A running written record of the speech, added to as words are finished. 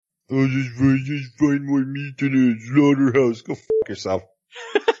I'll just find more meat in a slaughterhouse. Go fuck yourself.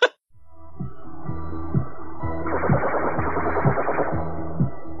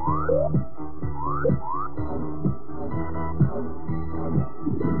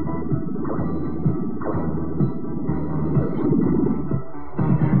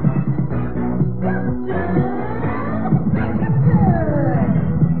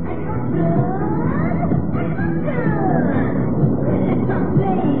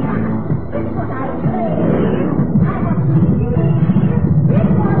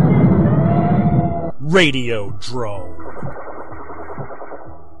 Radiodrome.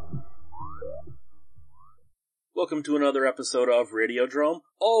 Welcome to another episode of Radiodrome,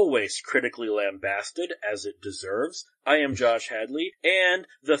 always critically lambasted as it deserves. I am Josh Hadley, and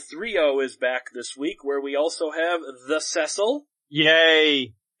the trio is back this week, where we also have the Cecil.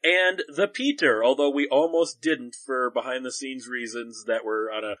 Yay! And the Peter, although we almost didn't for behind-the-scenes reasons that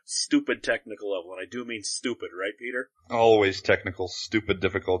were on a stupid technical level. And I do mean stupid, right, Peter? Always technical, stupid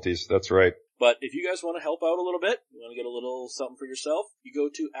difficulties. That's right. But if you guys want to help out a little bit, you want to get a little something for yourself, you go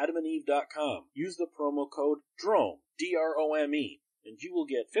to adamandeve.com. Use the promo code DROME, D-R-O-M-E, and you will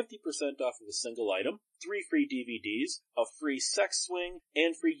get 50% off of a single item, 3 free DVDs, a free sex swing,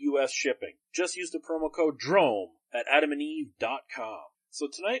 and free US shipping. Just use the promo code DROME at adamandeve.com. So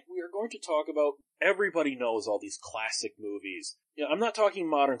tonight we are going to talk about, everybody knows all these classic movies. You know, I'm not talking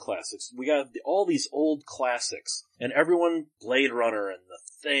modern classics. We got all these old classics. And everyone, Blade Runner and The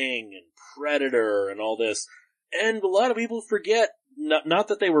Thing and Predator and all this. And a lot of people forget, not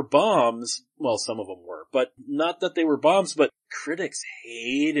that they were bombs, well, some of them were, but not that they were bombs, but critics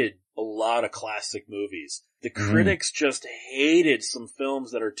hated a lot of classic movies. The critics just hated some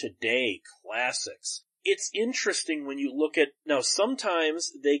films that are today classics. It's interesting when you look at, now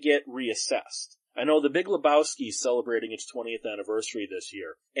sometimes they get reassessed. I know The Big Lebowski is celebrating its 20th anniversary this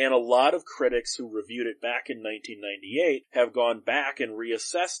year, and a lot of critics who reviewed it back in 1998 have gone back and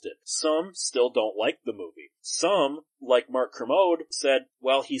reassessed it. Some still don't like the movie. Some, like Mark Kermode, said,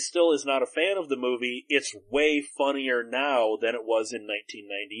 well, he still is not a fan of the movie. It's way funnier now than it was in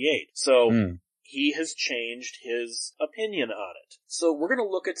 1998. So, he has changed his opinion on it. So we're going to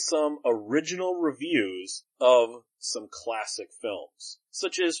look at some original reviews of some classic films.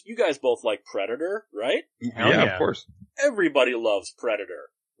 Such as, you guys both like Predator, right? Yeah, of course. Everybody loves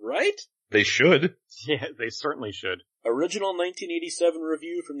Predator, right? They should. Yeah, they certainly should. Original 1987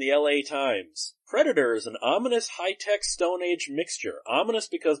 review from the LA Times. Predator is an ominous high-tech Stone Age mixture. Ominous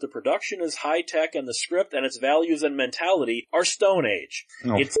because the production is high-tech and the script and its values and mentality are Stone Age.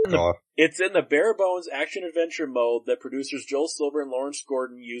 Oh, It's in the bare-bones action-adventure mode that producers Joel Silver and Lawrence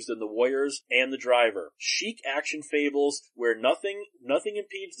Gordon used in The Warriors and The Driver. Chic action fables where nothing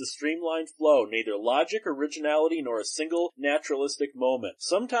impedes the streamlined flow, neither logic, originality, nor a single naturalistic moment.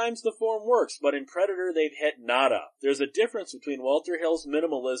 Sometimes the form works, but in Predator they've hit nada. There's a difference between Walter Hill's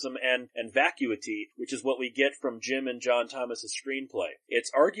minimalism and vacuity, which is what we get from Jim and John Thomas's screenplay.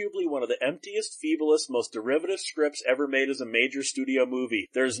 It's arguably one of the emptiest, feeblest, most derivative scripts ever made as a major studio movie.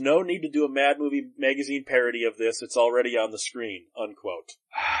 There's no need to do a Mad Movie magazine parody of this. It's already on the screen. Unquote.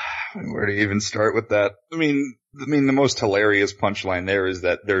 Where to even start with that? I mean, the most hilarious punchline there is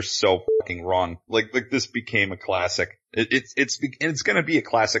that they're so fucking wrong. Like this became a classic. It's gonna be a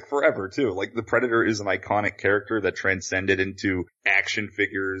classic forever too. Like, the Predator is an iconic character that transcended into action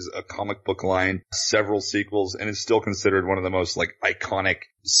figures, a comic book line, several sequels, and is still considered one of the most, like, iconic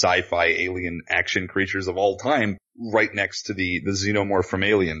sci-fi alien action creatures of all time, right next to the xenomorph from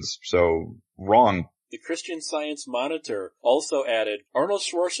Aliens. So, wrong. The Christian Science Monitor also added, Arnold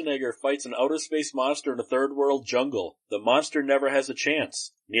Schwarzenegger fights an outer space monster in a third world jungle. The monster never has a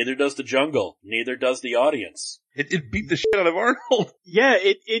chance. Neither does the jungle. Neither does the audience. It beat the shit out of Arnold. Yeah,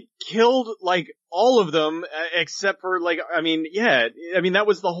 it killed, like, all of them, except for, like, that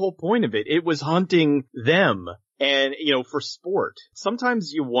was the whole point of it. It was hunting them. And, for sport.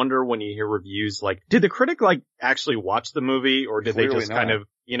 Sometimes you wonder when you hear reviews, like, did the critic, like, actually watch the movie, or did Clearly they just not. kind of,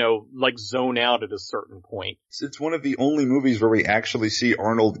 like, zone out at a certain point? It's one of the only movies where we actually see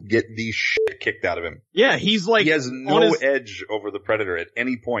Arnold get the shit kicked out of him. Yeah, he's like, he has no edge over the Predator at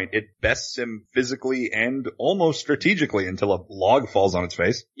any point. It bests him physically and almost strategically until a log falls on its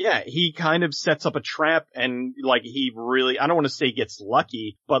face. Yeah, he kind of sets up a trap, and, like, he really, I don't want to say gets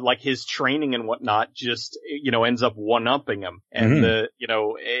lucky, but, like, his training and whatnot just, ends up one-upping him. And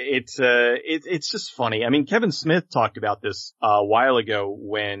it's just funny. I mean, Kevin Smith talked about this a while ago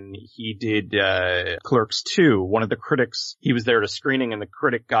when when he did Clerks 2. One of the critics, he was there at a screening, and the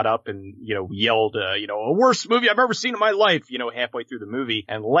critic got up and, yelled, a worst movie I've ever seen in my life, halfway through the movie,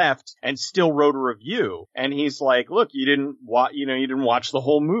 and left and still wrote a review. And he's like, look, you didn't watch the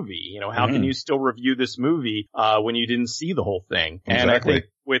whole movie. How can you still review this movie when you didn't see the whole thing? Exactly. And I think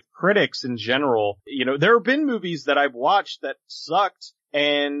with critics in general, there have been movies that I've watched that sucked,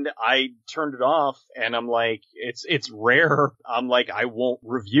 and I turned it off, and I'm like, it's rare. I'm like, I won't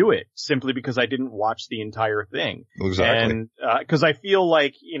review it simply because I didn't watch the entire thing. Exactly. And, cause I feel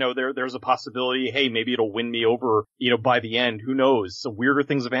like, there's a possibility, hey, maybe it'll win me over, by the end. Who knows? Some weirder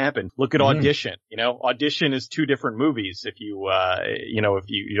things have happened. Look at Audition. Audition is 2 different movies if you, if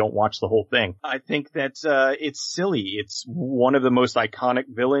you don't watch the whole thing. I think that, it's silly. It's one of the most iconic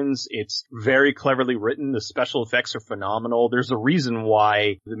villains. It's very cleverly written. The special effects are phenomenal. There's a reason why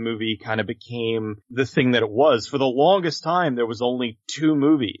the movie kind of became the thing that it was. For the longest time, there was only 2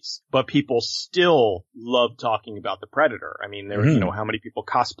 movies, but people still loved talking about The Predator. I mean, there, how many people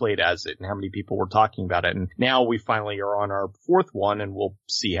cosplayed as it and how many people were talking about it. And now we finally are on our 4th one, and we'll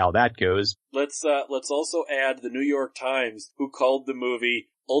see how that goes. Let's also add the New York Times, who called the movie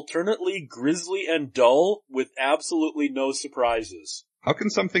alternately grisly and dull with absolutely no surprises. How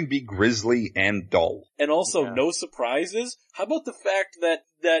can something be grisly and dull? And also no surprises? How about the fact that,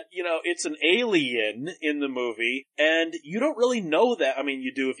 it's an alien in the movie, and you don't really know that. I mean,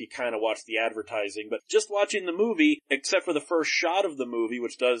 you do if you kind of watch the advertising, but just watching the movie, except for the first shot of the movie,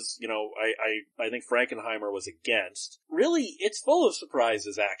 which does, I think Frankenheimer was against. Really, it's full of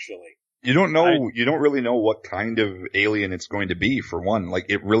surprises, actually. You don't really know what kind of alien it's going to be, for one. Like,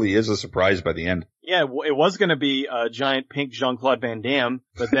 it really is a surprise by the end. Yeah, it was going to be a giant pink Jean-Claude Van Damme,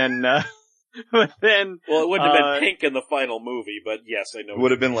 but then, well, it wouldn't have been pink in the final movie, but yes, I know. It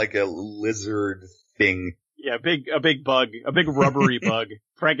would have been like a lizard thing. Yeah, a big bug, a big rubbery bug.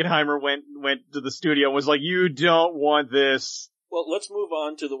 Frankenheimer went to the studio and was like, you don't want this. Well, let's move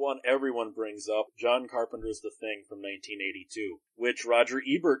on to the one everyone brings up, John Carpenter's The Thing from 1982, which Roger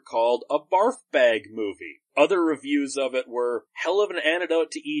Ebert called a barf bag movie. Other reviews of it were hell of an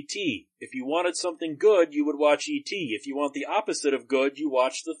antidote to E.T. If you wanted something good, you would watch E.T. If you want the opposite of good, you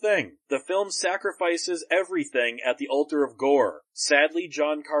watch The Thing. The film sacrifices everything at the altar of gore. Sadly,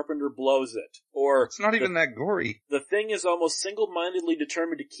 John Carpenter blows it. Or it's not even that gory. The Thing is almost single-mindedly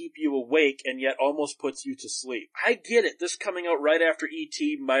determined to keep you awake and yet almost puts you to sleep. I get it. This coming out right after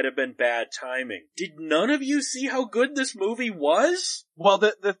E.T. might have been bad timing. Did none of you see how good this movie was? Well,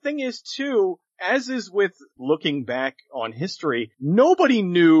 the thing is, too, as is with looking back on history, nobody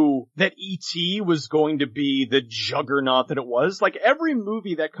knew that E.T. was going to be the juggernaut that it was. Like, every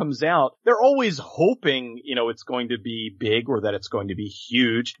movie that comes out, they're always hoping, it's going to be big or that it's going to be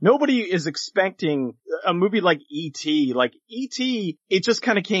huge. Nobody is expecting a movie like E.T. Like, E.T., it just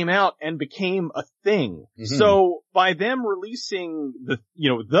kind of came out and became a thing. Mm-hmm. So, by them releasing the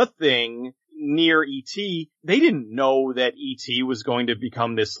Thing near E.T., they didn't know that E.T. was going to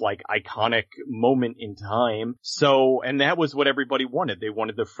become this, like, iconic moment in time. So, and that was what everybody wanted. They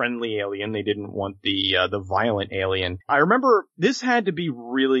wanted the friendly alien. They didn't want the violent alien. I remember this had to be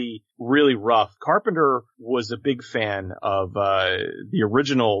really, really rough. Carpenter was a big fan of, the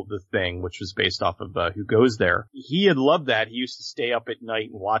original The Thing, which was based off of, Who Goes There. He had loved that. He used to stay up at night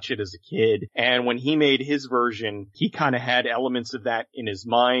and watch it as a kid. And when he made his version, he kind of had elements of that in his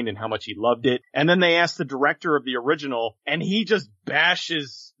mind and how much he loved it. And then they asked the director of the original, and he just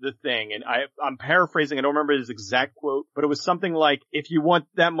bashes The Thing. And I'm paraphrasing, I don't remember his exact quote, but it was something like, if you want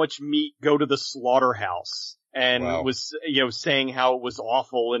that much meat, go to the slaughterhouse. And wow. Was, saying how it was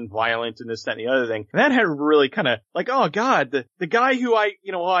awful and violent and this, that, and the other thing. And that had really kind of like, oh God, the guy who I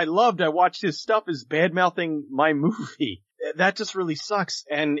loved, I watched his stuff, is bad-mouthing my movie. That just really sucks.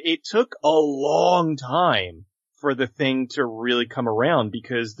 And it took a long time for The Thing to really come around,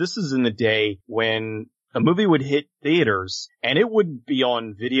 because this is in the day when a movie would hit theaters and it wouldn't be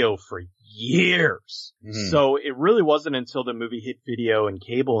on video for years. Mm-hmm. So it really wasn't until the movie hit video and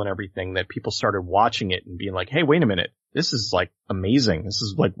cable and everything that people started watching it and being like, hey, wait a minute. This is like amazing. This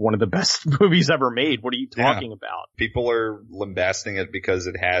is like one of the best movies ever made. What are you talking about? People are lambasting it because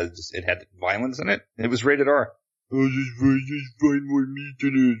it had violence in it. It was rated R. I'll just find more meat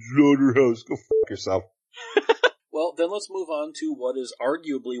in a slaughterhouse. Go fuck yourself. Well, then let's move on to what is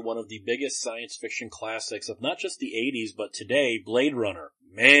arguably one of the biggest science fiction classics of not just the 80s, but today, Blade Runner.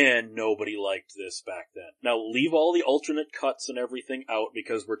 Man, nobody liked this back then. Now, leave all the alternate cuts and everything out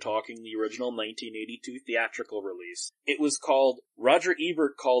because we're talking the original 1982 theatrical release. It was called, Roger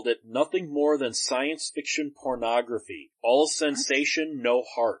Ebert called it nothing more than science fiction pornography. All sensation, no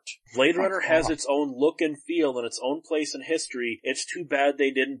heart. Blade Runner has its own look and feel and its own place in history. It's too bad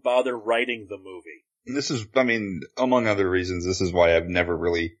they didn't bother writing the movie. This is, I mean, among other reasons, this is why I've never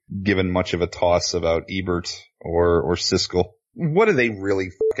really given much of a toss about Ebert or Siskel. What do they really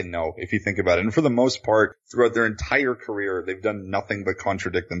fucking know, if you think about it? And for the most part, throughout their entire career, they've done nothing but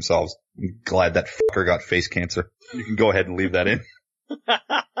contradict themselves. I'm glad that fucker got face cancer. You can go ahead and leave that in.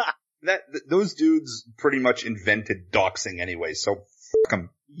 Those dudes pretty much invented doxing anyway, so fuck them.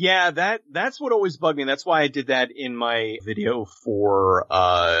 Yeah, that's what always bugged me. That's why I did that in my video for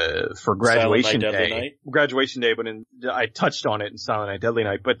graduation day. Graduation day, but I touched on it in Silent Night, Deadly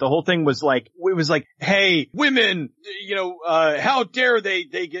Night. But the whole thing was like, it was like, hey, women, how dare they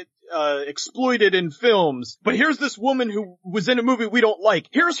get exploited in films. But here's this woman who was in a movie we don't like.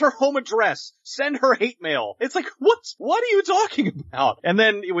 Here's her home address. Send her hate mail. It's like, what are you talking about? And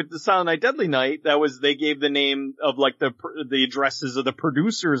then with the Silent Night, Deadly Night, they gave the name of like the addresses of the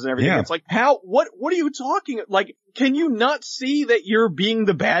producers and everything. Yeah. It's like, what are you talking? Like, can you not see that you're being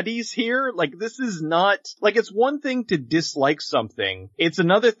the baddies here? Like, this is not, like, it's one thing to dislike something. It's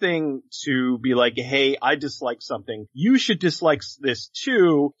another thing to be like, hey, I dislike something. You should dislike this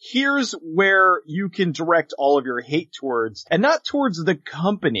too. Here's where you can direct all of your hate towards, and not towards the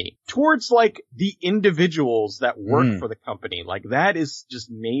company, towards like the individuals that work for the company. Like, that is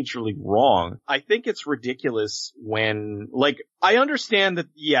just majorly wrong. I think it's ridiculous when, like, I understand that,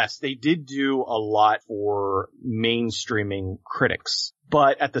 yes, they did do a lot for mainstreaming critics,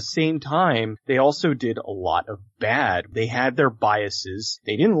 but at the same time, they also did a lot of bad. They had their biases.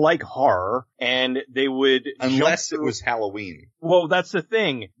 They didn't like horror, and they would... Unless it was Halloween. Well, that's the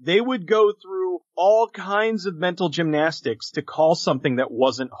thing. They would go through all kinds of mental gymnastics to call something that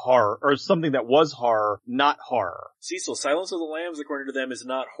wasn't horror, or something that was horror, not horror. Cecil, Silence of the Lambs, according to them, is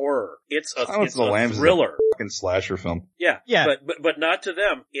not horror. It's a thriller. Is a fucking slasher film. Yeah. But not to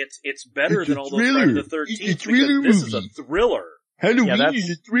them. It's better than all those Friday the 13th. It's a thriller this movie. Is a thriller. Halloween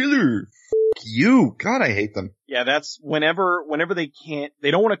is a thriller. Fuck you. God, I hate them. Yeah, that's whenever they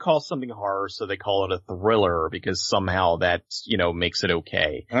don't want to call something horror, so they call it a thriller because somehow that, makes it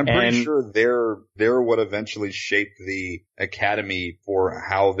okay. I'm pretty sure they're what eventually shaped the Academy for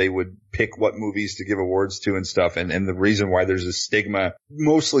how they would pick what movies to give awards to and stuff. And the reason why there's a stigma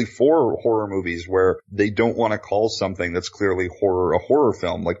mostly for horror movies where they don't want to call something that's clearly horror a horror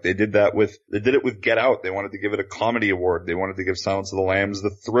film. Like they did it with Get Out. They wanted to give it a comedy award. They wanted to give Silence of the Lambs the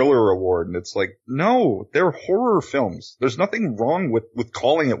thriller award. And it's like, no, they're horror films. There's nothing wrong with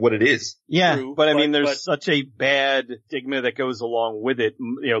calling it what it is. Yeah, true, but I mean, there's such a bad stigma that goes along with it,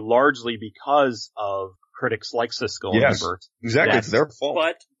 largely because of critics like Siskel and Ebert. Exactly, it's their fault.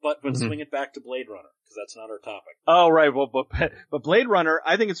 But swing it back to Blade Runner, because that's not our topic. Oh, right. Well, but Blade Runner,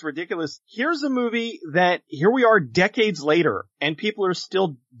 I think it's ridiculous. Here's a movie that, here we are decades later, and people are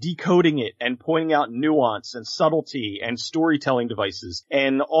still decoding it and pointing out nuance and subtlety and storytelling devices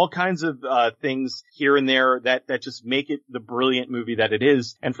and all kinds of things here and there that just make it the brilliant movie that it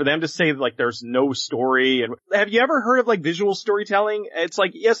is. And for them to say like there's no story, and have you ever heard of like visual storytelling? It's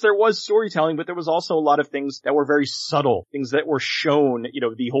like, yes, there was storytelling, but there was also a lot of things that were very subtle, things that were shown,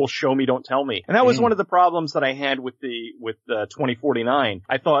 the whole show me, don't tell me. And that was one of the problems that I had with 2049.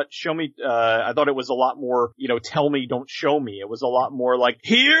 I thought it was a lot more, tell me, don't show me. It was a lot more like,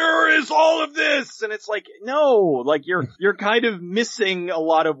 here is all of this. And it's like, no, like you're kind of missing a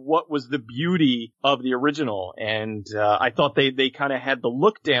lot of what was the beauty of the original. And, I thought they kind of had the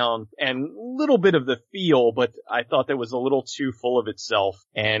look down and a little bit of the feel, but I thought that was a little too full of itself.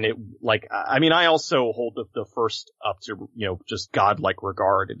 And it, like, I mean, I also hold the first up to, just godlike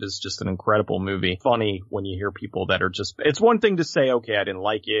regard. It is just an incredible movie. Funny when you hear people that are just, it's one thing to say, okay, I didn't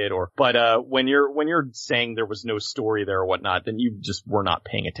like it, but when you're saying there was no story there or whatnot, then you just were not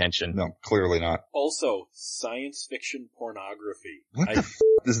paying attention. No, clearly not. Also, science fiction pornography. What the f***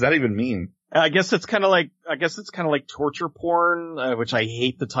 does that even mean? I guess it's kind of like torture porn, which I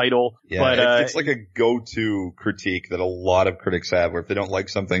hate the title. Yeah, but it's like a go-to critique that a lot of critics have, where if they don't like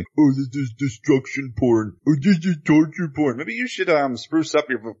something, oh, this is destruction porn, or this is torture porn. Maybe you should spruce up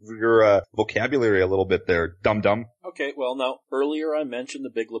your vocabulary a little bit there, dum-dum. Okay, well now, earlier I mentioned The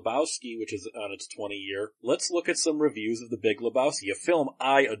Big Lebowski, which is on its 20 year. Let's look at some reviews of The Big Lebowski, a film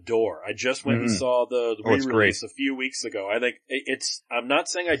I adore. I just went and saw the re-release a few weeks ago. I think I'm not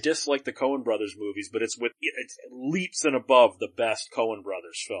saying I dislike the Coen Coen Brothers movies, but it leaps and above the best Coen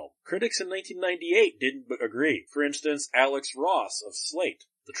Brothers film. Critics in 1998 didn't agree. For instance, Alex Ross of Slate.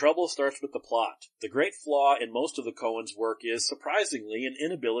 The trouble starts with the plot. The great flaw in most of the Coens' work is, surprisingly, an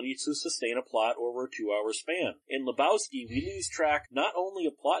inability to sustain a plot over a 2-hour span. In Lebowski, we lose track not only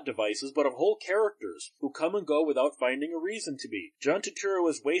of plot devices, but of whole characters, who come and go without finding a reason to be. John Turturro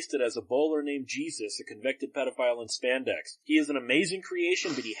is wasted as a bowler named Jesus, a convicted pedophile in spandex. He is an amazing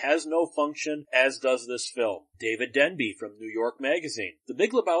creation, but he has no function, as does this film. David Denby from New York Magazine. The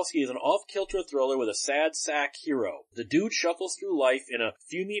Big Lebowski is an off-kilter thriller with a sad sack hero. The dude shuffles through life in a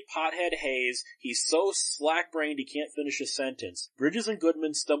fumy pothead haze. He's so slack-brained he can't finish a sentence. Bridges and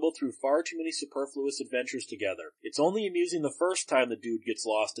Goodman stumble through far too many superfluous adventures together. It's only amusing the first time the dude gets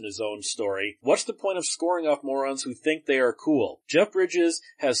lost in his own story. What's the point of scoring off morons who think they are cool? Jeff Bridges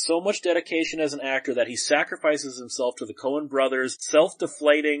has so much dedication as an actor that he sacrifices himself to the Coen brothers'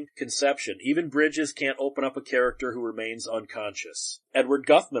 self-deflating conception. Even Bridges can't open up a character who remains unconscious. Edward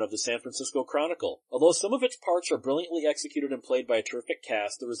Guthman of the San Francisco Chronicle. Although some of its parts are brilliantly executed and played by a terrific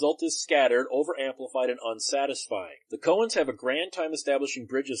cast, the result is scattered, over-amplified, and unsatisfying. The Coens have a grand time establishing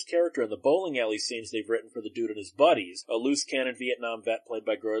Bridges' character in the bowling alley scenes they've written for the dude and his buddies. A loose cannon Vietnam vet played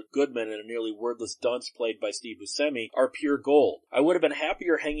by Goodman and a nearly wordless dunce played by Steve Buscemi are pure gold. I would have been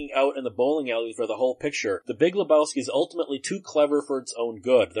happier hanging out in the bowling alley for the whole picture. The Big Lebowski is ultimately too clever for its own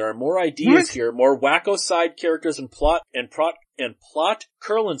good. There are more ideas here, more wacko side characters and plot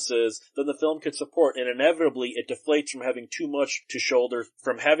curlences than the film could support, and inevitably it deflates from having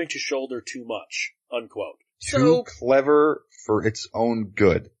to shoulder too much. Unquote. Too clever for its own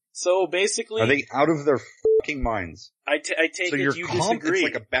good. So basically, are they out of their fucking minds? I take so it you disagree.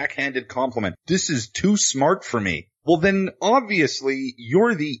 It's like a backhanded compliment. This is too smart for me. Well, then obviously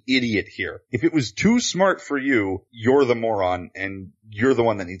you're the idiot here. If it was too smart for you, you're the moron, and you're the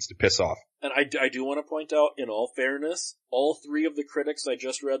one that needs to piss off. And I do want to point out, in all fairness, all three of the critics I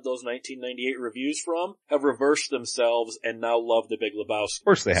just read those 1998 reviews from have reversed themselves and now love The Big Lebowski. Of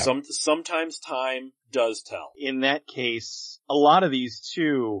course they have. Sometimes time does tell. In that case, a lot of these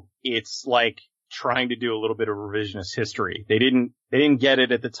too, it's like trying to do a little bit of revisionist history. They didn't get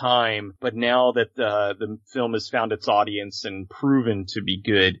it at the time, but now that the film has found its audience and proven to be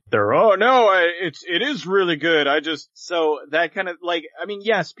good, they're, oh no, it is really good. So that kind of like, I mean,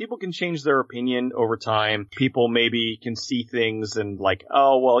 yes, people can change their opinion over time. People maybe can see things and like,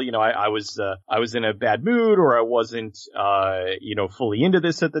 oh, well, I was in a bad mood, or I wasn't, fully into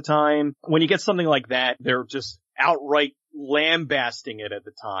this at the time. When you get something like that, they're just outright lambasting it at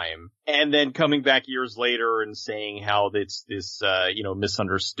the time, and then coming back years later and saying how it's this,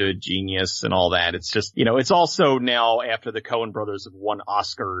 misunderstood genius and all that. It's just, it's also now after the Coen brothers have won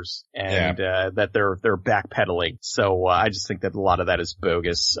Oscars and, that they're backpedaling. So, I just think that a lot of that is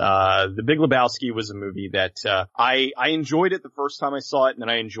bogus. The Big Lebowski was a movie that, I enjoyed it the first time I saw it, and then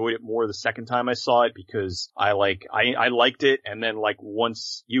I enjoyed it more the second time I saw it because I liked it, and then like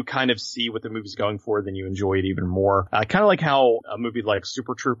once you kind of see what the movie's going for, then you enjoy it even more. Kind of like how a movie like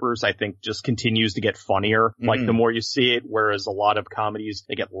Super Troopers, I think, just continues to get funnier, like the more you see it, whereas a lot of comedies,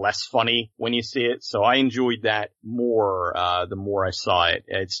 they get less funny when you see it. So I enjoyed that more, the more I saw it.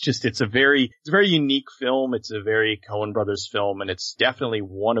 It's a very unique film. It's a very Coen Brothers film, and it's definitely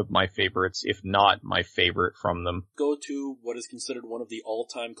one of my favorites, if not my favorite from them. Go to what is considered one of the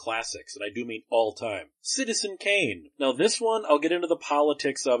all-time classics, and I do mean all-time. Citizen Kane. Now this one, I'll get into the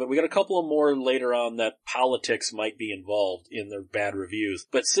politics of it. We got a couple of more later on that politics might be involved in their bad reviews.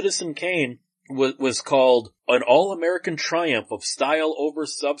 But Citizen Kane was called an all-American triumph of style over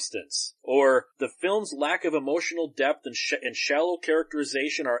substance, or the film's lack of emotional depth and shallow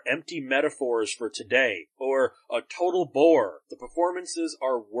characterization are empty metaphors for today, or a total bore. The performances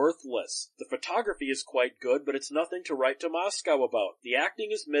are worthless. The photography is quite good, but it's nothing to write to Moscow about. The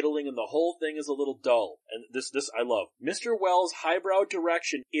acting is middling and the whole thing is a little dull. And this I love. Mr. Wells' highbrow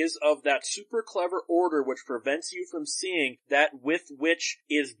direction is of that super clever order which prevents you from seeing that with which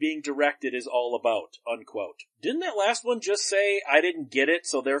is being directed is all about, unquote. Didn't that last one just say, I didn't get it,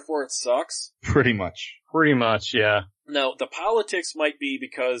 so therefore it sucks? Pretty much. Pretty much, yeah. Now, the politics might be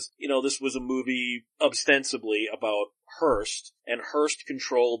because, this was a movie ostensibly about Hearst, and Hearst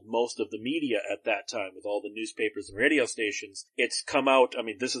controlled most of the media at that time with all the newspapers and radio stations. It's come out,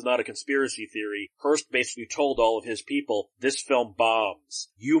 this is not a conspiracy theory. Hearst basically told all of his people, this film bombs.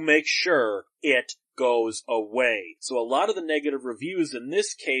 You make sure it goes away. So a lot of the negative reviews in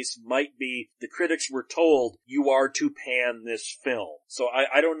this case might be the critics were told you are to pan this film. So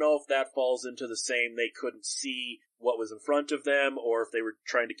I don't know if that falls into the same they couldn't see what was in front of them or if they were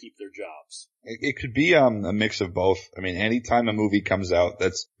trying to keep their jobs. It could be a mix of both. I mean, anytime a movie comes out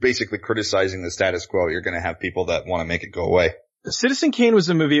that's basically criticizing the status quo, you're going to have people that want to make it go away. Citizen Kane was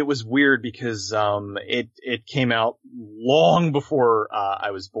a movie. It was weird because it came out long before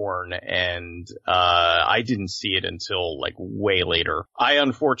I was born, and I didn't see it until like way later. I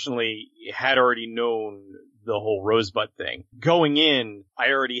unfortunately had already known the whole Rosebud thing. Going in, I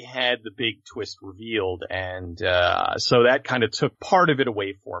already had the big twist revealed, and so that kind of took part of it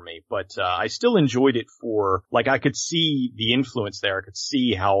away for me. But I still enjoyed it for, like, I could see the influence there. I could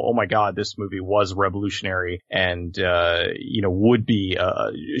see how, oh my god, this movie was revolutionary and, would be,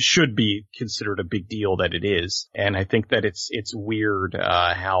 should be considered a big deal that it is. And I think that it's weird,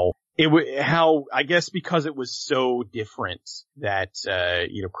 how I guess because it was so different that,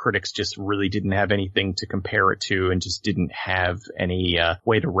 critics just really didn't have anything to compare it to and just didn't have any,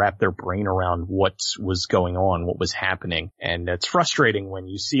 way to wrap their brain around what was going on, what was happening. And it's frustrating when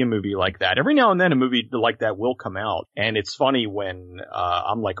you see a movie like that. Every now and then a movie like that will come out. And it's funny when,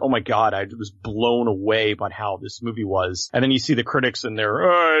 I'm like, oh my god, I was blown away by how this movie was. And then you see the critics and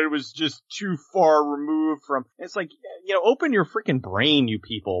they're, it was just too far removed from, it's like, open your freaking brain, you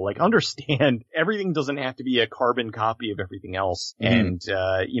people. Like, understand everything doesn't have to be a carbon copy of everything else. And,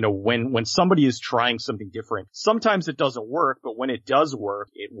 when somebody is trying something different, sometimes it doesn't work, but when it does work,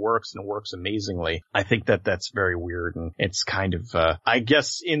 it works and it works amazingly. I think that that's very weird. And it's kind of, I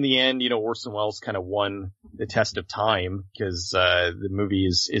guess in the end, Orson Welles kind of won the test of time because, the movie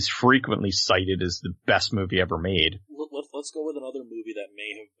is frequently cited as the best movie ever made. Let's go with another movie that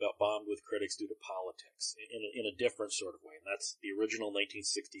may have bombed with critics due to politics in a different sort of way, and that's the original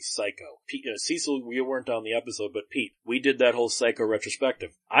 1960s Psycho. Pete, Cecil, we weren't on the episode, but Pete, we did that whole Psycho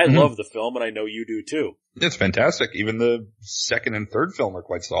retrospective. I love the film, and I know you do too. It's fantastic. Even the second and third film are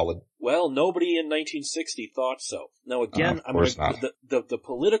quite solid. Well, nobody in 1960 thought so. Now again, the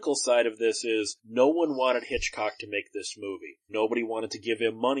political side of this is no one wanted Hitchcock to make this movie. Nobody wanted to give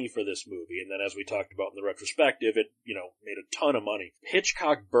him money for this movie. And then as we talked about in the retrospective, it, made a ton of money.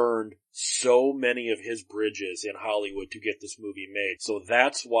 Hitchcock burned so many of his bridges in Hollywood to get this movie made. So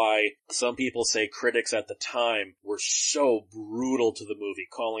that's why some people say critics at the time were so brutal to the movie,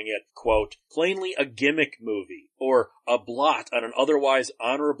 calling it, quote, plainly a gimmick movie, or a blot on an otherwise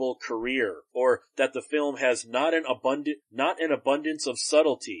honorable career, or that the film has not an abundance of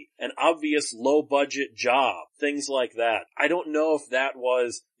subtlety, an obvious low-budget job, things like that. I don't know if that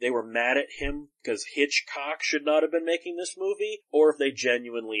was they were mad at him because Hitchcock should not have been making this movie, or if they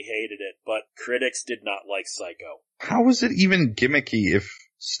genuinely hated it, but critics did not like Psycho. How is it even gimmicky if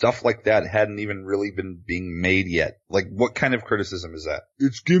stuff like that hadn't even really been being made yet? Like, what kind of criticism is that?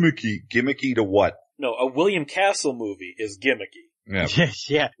 It's gimmicky. Gimmicky to what? No, a William Castle movie is gimmicky. Yeah.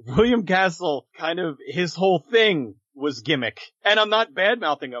 Yeah. William Castle, kind of, his whole thing was gimmick. And I'm not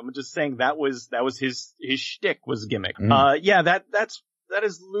bad-mouthing him, I'm just saying that was his shtick was gimmick. That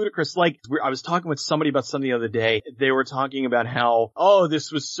is ludicrous. Like, I was talking with somebody about something the other day. They were talking about how,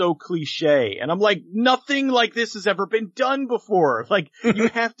 this was so cliche. And I'm like, nothing like this has ever been done before. Like, you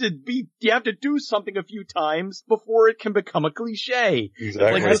have to do something a few times before it can become a cliche.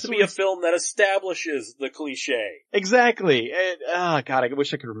 Exactly. Like, it has to be a film that establishes the cliche. Exactly. God, I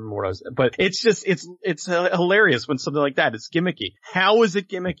wish I could remember what I was, but it's just, it's hilarious when something like that is gimmicky. How is it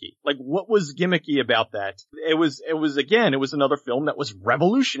gimmicky? Like, what was gimmicky about that? It was another film that was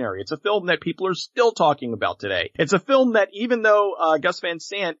revolutionary. It's a film that people are still talking about today. It's a film that even though Gus Van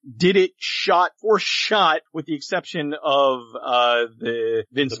Sant did it shot for shot, with the exception of the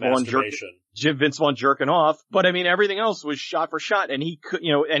Vince Vaughn jerking off, but I mean everything else was shot for shot, and he could,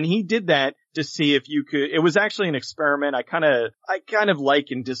 and he did that to see if you could. It was actually an experiment. I kind of like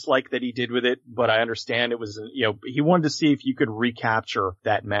and dislike that he did with it, but I understand it was, he wanted to see if you could recapture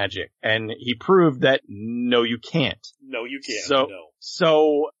that magic, and he proved that no, you can't. No, you can't.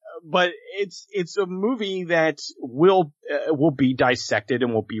 But it's a movie that will be dissected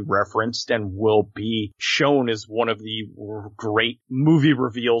and will be referenced and will be shown as one of the great movie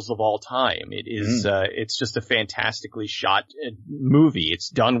reveals of all time. It is, it's just a fantastically shot movie. It's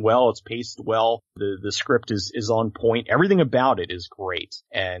done well. It's paced well. The script is on point. Everything about it is great.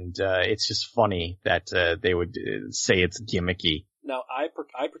 And, it's just funny that, they would say it's gimmicky. Now,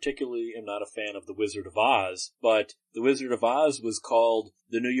 I particularly am not a fan of The Wizard of Oz, but The Wizard of Oz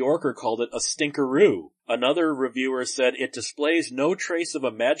The New Yorker called it a stinkeroo. Another reviewer said it displays no trace of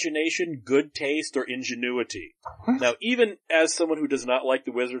imagination, good taste, or ingenuity. Now, even as someone who does not like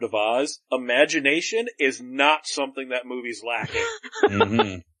The Wizard of Oz, imagination is not something that movie's lacking.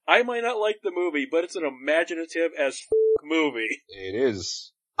 Mm-hmm. I might not like the movie, but it's an imaginative as movie. It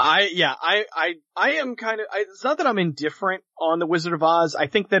is. I am kind of, it's not that I'm indifferent on The Wizard of Oz. I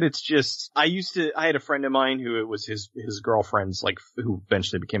think that it's just, I had a friend of mine who it was his girlfriend's, like, who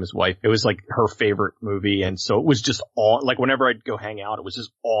eventually became his wife. It was like her favorite movie. And so it was just on, like, whenever I'd go hang out, it was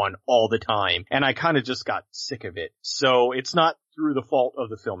just on all the time. And I kind of just got sick of it. So it's not through the fault of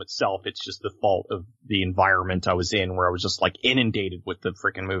the film itself. It's just the fault of the environment I was in, where I was just like inundated with the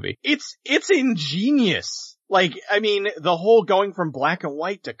freaking movie. It's ingenious. Like, I mean, the whole going from black and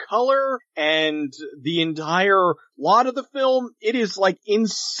white to color and the entire lot of the film, it is like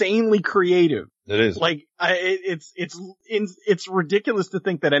insanely creative. It is. Like, it's ridiculous to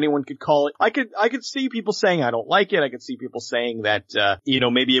think that anyone could call it. I could see people saying I don't like it. I could see people saying that,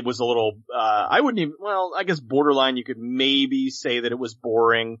 maybe it was a little, I guess borderline, you could maybe say that it was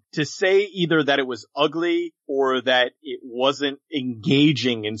boring. To say either that it was ugly or that it wasn't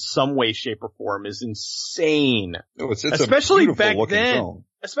engaging in some way, shape, or form is insane. Oh, it's especially a back then. film.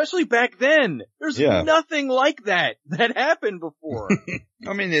 Especially back then. There's nothing like that happened before.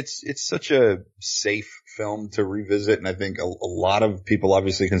 I mean, it's such a safe film to revisit, and I think a lot of people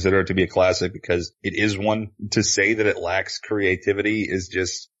obviously consider it to be a classic because it is one. To say that it lacks creativity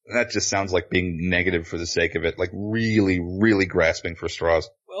that just sounds like being negative for the sake of it, like really, really grasping for straws.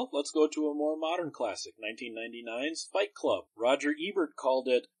 Well, let's go to a more modern classic, 1999's Fight Club. Roger Ebert called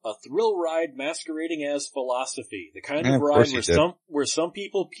it a thrill ride masquerading as philosophy, the kind of ride where some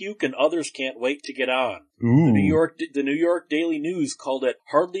people puke and others can't wait to get on. Ooh. The New York Daily News called it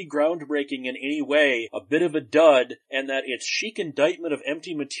hardly groundbreaking in any way, a bit of a dud, and that its chic indictment of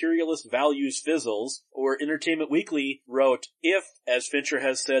empty materialist values fizzles. Or Entertainment Weekly wrote, if, as Fincher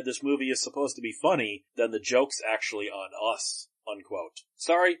has said, this movie is supposed to be funny, then the joke's actually on us. Unquote.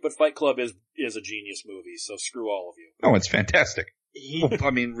 Sorry, but Fight Club is a genius movie, so screw all of you. Oh, it's fantastic.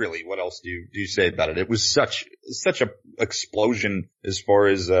 I mean, really, what else do you say about it? It was such a explosion as far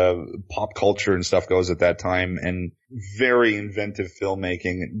as pop culture and stuff goes at that time, and very inventive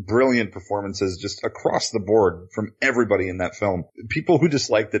filmmaking, brilliant performances just across the board from everybody in that film. People who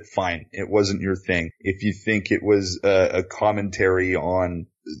disliked it, fine, it wasn't your thing. If you think it was a commentary on,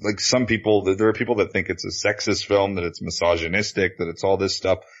 like, some people, there are people that think it's a sexist film, that it's misogynistic, that it's all this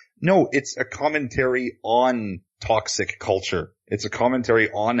stuff. No, it's a commentary on toxic culture. It's a commentary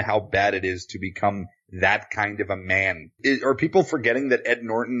on how bad it is to become that kind of a man. Are people forgetting that Ed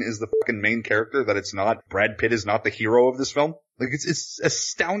Norton is the fucking main character, that it's not, Brad Pitt is not the hero of this film? Like, it's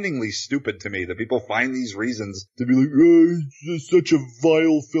astoundingly stupid to me that people find these reasons to be like, oh, it's such a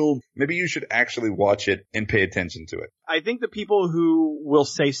vile film. Maybe you should actually watch it and pay attention to it. I think the people who will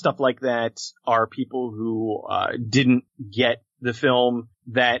say stuff like that are people who didn't get the film,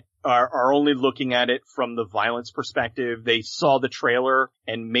 that are only looking at it from the violence perspective. They saw the trailer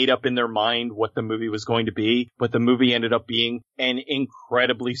and made up in their mind what the movie was going to be, but the movie ended up being an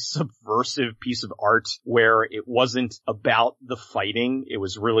incredibly subversive piece of art where it wasn't about the fighting. It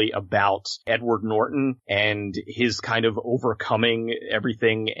was really about Edward Norton and his kind of overcoming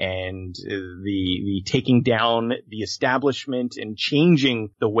everything and the taking down the establishment and changing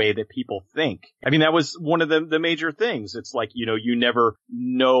the way that people think. I mean, that was one of the major things. It's like, you never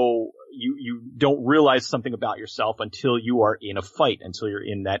know, you don't realize something about yourself until you are in a fight, until you're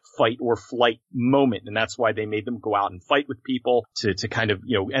in that fight or flight moment. And that's why they made them go out and fight with people to kind of,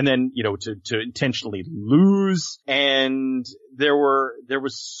 and then, to intentionally lose. And there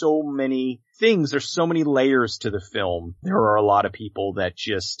was so many things. There's so many layers to the film. There are a lot of people that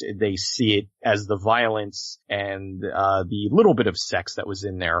just, they see it as the violence and the little bit of sex that was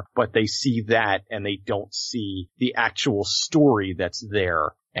in there, but they see that and they don't see the actual story that's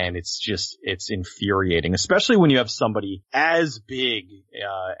there. And it's infuriating, especially when you have somebody as big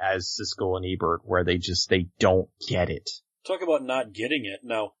as Siskel and Ebert, where they don't get it. Talk about not getting it.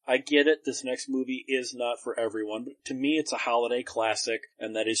 Now, I get it, this next movie is not for everyone, but to me it's a holiday classic,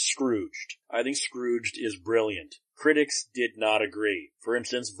 and that is Scrooged. I think Scrooged is brilliant. Critics did not agree. For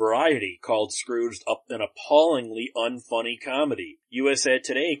instance, Variety called Scrooged an appallingly unfunny comedy. USA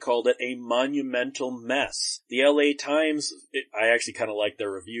Today called it a monumental mess. The LA Times, I actually kind of like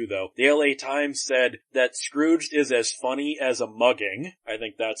their review though. The LA Times said that Scrooged is as funny as a mugging. I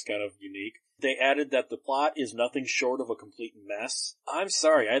think that's kind of unique. They added that the plot is nothing short of a complete mess. I'm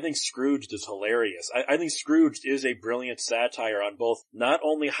sorry, I think Scrooged is hilarious. I think Scrooged is a brilliant satire on both not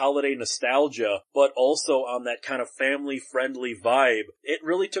only holiday nostalgia, but also on that kind of family-friendly vibe. It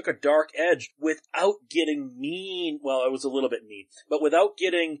really took a dark edge without getting mean. Well, it was a little bit mean, but without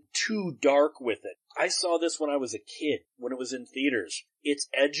getting too dark with it. I saw this when I was a kid, when it was in theaters. It's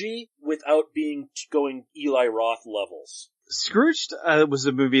edgy without going Eli Roth levels. Scrooged was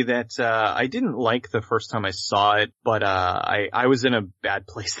a movie that I didn't like the first time I saw it, but I was in a bad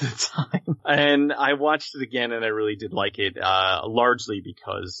place at the time, and I watched it again, and I really did like it, largely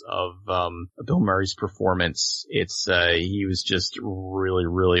because of Bill Murray's performance. He was just really,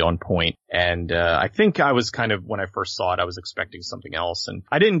 really on point, and I think I was kind of, when I first saw it, I was expecting something else, and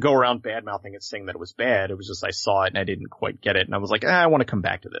I didn't go around bad-mouthing it, saying that it was bad. It was just I saw it and I didn't quite get it, and I was like, I want to come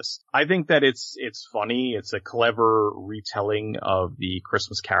back to this. I think that it's funny. It's a clever retelling of the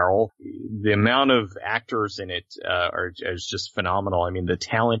Christmas Carol. The amount of actors in it is just phenomenal. I mean, the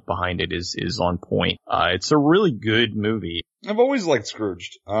talent behind it is on point. It's a really good movie. I've always liked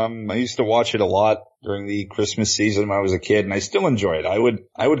Scrooged. I used to watch it a lot during the Christmas season when I was a kid, and I still enjoy it.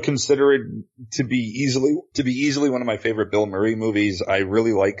 I would consider it to be easily one of my favorite Bill Murray movies. I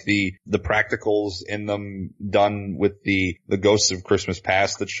really like the practicals in them done with the ghosts of Christmas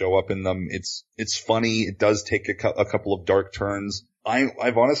past that show up in them. It's funny. It does take a couple of dark turns.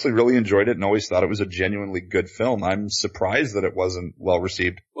 I've honestly really enjoyed it and always thought it was a genuinely good film. I'm surprised that it wasn't well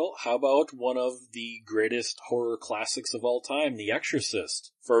received. Well, how about one of the greatest horror classics of all time, The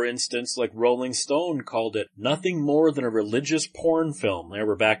Exorcist? For instance, like Rolling Stone called it nothing more than a religious porn film. There,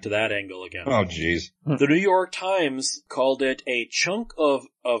 we're back to that angle again. Oh, jeez. The New York Times called it a chunk of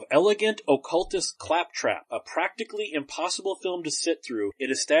elegant occultist claptrap, a practically impossible film to sit through.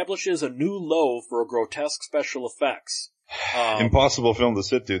 It establishes a new low for grotesque special effects. Impossible film to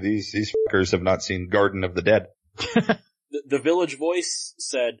sit through. These fuckers have not seen Garden of the Dead. The Village Voice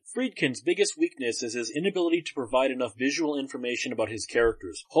said, Friedkin's biggest weakness is his inability to provide enough visual information about his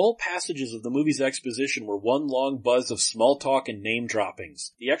characters. Whole passages of the movie's exposition were one long buzz of small talk and name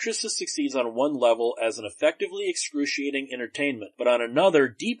droppings. The Exorcist succeeds on one level as an effectively excruciating entertainment, but on another,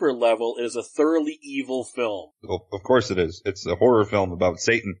 deeper level, it is a thoroughly evil film. Well, of course it is. It's a horror film about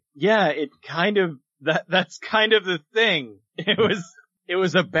Satan. Yeah, it kind of, that's kind of the thing. It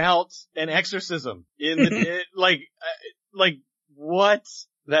was about an exorcism in the, like what?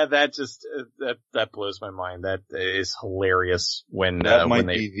 That blows my mind. That is hilarious when that might when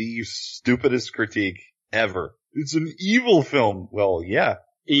they... be the stupidest critique ever. It's an evil film. Well, yeah.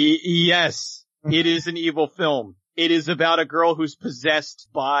 Yes, it is an evil film. It is about a girl who's possessed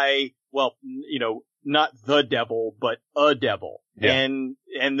by, well, not the devil, but a devil. Yeah.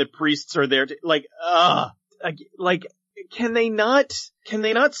 And the priests are there to, can they not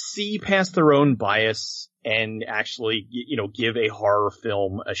see past their own bias and actually, give a horror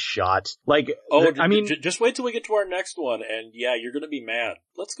film a shot? Just wait till we get to our next one, and yeah, you're gonna be mad.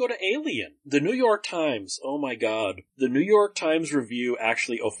 Let's go to Alien. The New York Times, oh my god. The New York Times review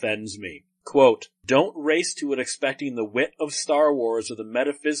actually offends me. Quote, don't race to it expecting the wit of Star Wars or the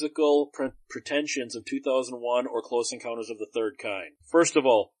metaphysical pretensions of 2001 or Close Encounters of the Third Kind. First of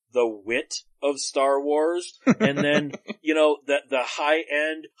all, the wit of Star Wars, and then, the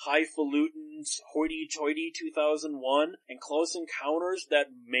high-end, highfalutin, hoity-toity 2001, and Close Encounters, that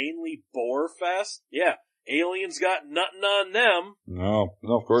mainly bore fest. Yeah, Aliens got nothing on them. No,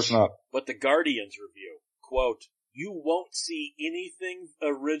 of course not. But the Guardians review, quote, you won't see anything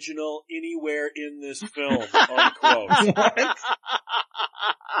original anywhere in this film, unquote. What?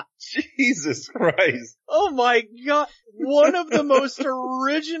 Jesus Christ. Oh my god. One of the most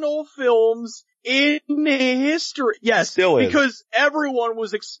original films in history. Yes, still is. Because everyone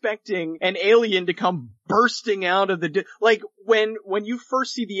was expecting an alien to come bursting out of the, when you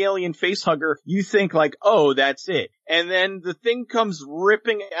first see the alien facehugger, you think oh, that's it. And then the thing comes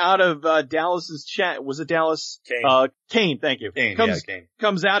ripping out of, Dallas's chest. Was it Dallas? Kane. Kane, thank you. Kane, Kane.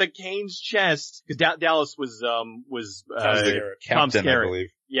 Comes out of Kane's chest, cause Dallas was Tom Skerritt, I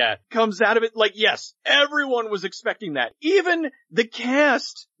believe. Yeah, comes out of it yes, everyone was expecting that. Even the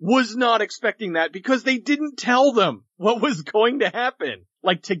cast was not expecting that because they didn't tell them what was going to happen.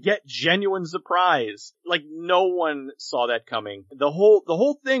 To get genuine surprise. No one saw that coming. The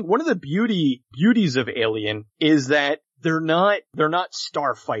whole thing, one of the beauties of Alien is that they're not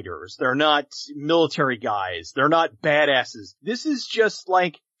starfighters. They're not military guys. They're not badasses. This is just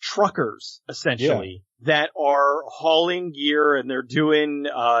truckers, essentially. Yeah. That are hauling gear and they're doing,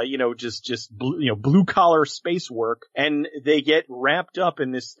 blue collar space work, and they get wrapped up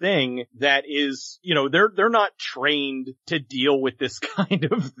in this thing that is, they're not trained to deal with this kind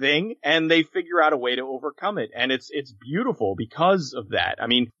of thing, and they figure out a way to overcome it. And it's beautiful because of that. I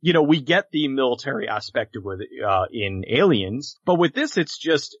mean, we get the military aspect of it, in Aliens, but with this, it's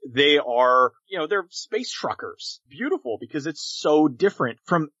just, they are, they're space truckers. Beautiful because it's so different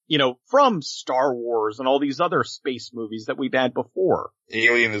from Star Wars and all these other space movies that we've had before.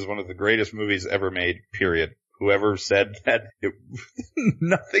 Alien is one of the greatest movies ever made, period. Whoever said that,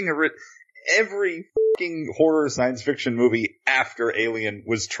 every fucking horror science fiction movie after Alien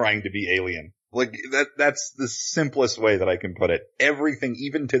was trying to be Alien. Like, that's the simplest way that I can put it. Everything,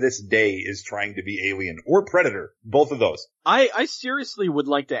 even to this day, is trying to be Alien or Predator. Both of those. I seriously would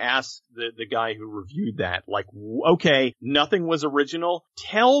like to ask the guy who reviewed that, like, okay, nothing was original.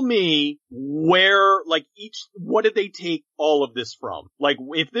 Tell me where, like, what did they take all of this from? Like,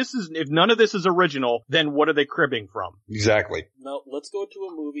 if none of this is original, then what are they cribbing from? Exactly. Now, let's go to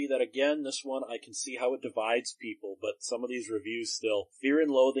a movie that, again, this one, I can see how it divides people, but some of these reviews still. Fear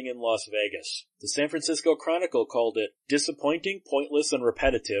and Loathing in Las Vegas. The San Francisco Chronicle called it disappointing, pointless, and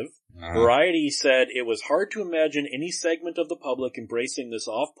repetitive. Variety said it was hard to imagine any segment of the public embracing this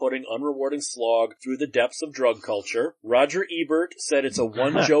off-putting, unrewarding slog through the depths of drug culture. Roger Ebert said it's a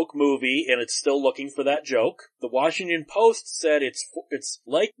one-joke movie and it's still looking for that joke. The Washington Post said it's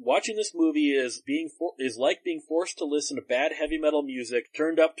like watching this movie is like being forced to listen to bad heavy metal music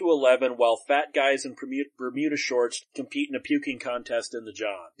turned up to 11 while fat guys in Bermuda shorts compete in a puking contest in the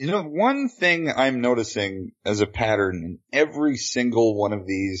John. You know, one thing I'm noticing as a pattern in every single one of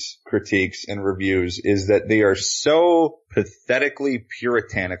these critiques and reviews is that they are so pathetically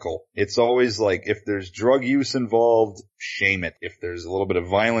puritanical. It's always like, if there's drug use involved, shame it. If there's a little bit of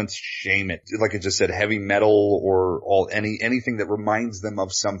violence, shame it. Like I just said, heavy metal or anything that reminds them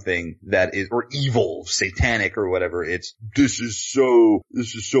of something that is, or evil, satanic or whatever. It's, this is so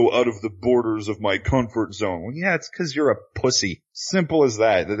out of the borders of my comfort zone. Well, yeah, it's 'cause you're a pussy. Simple as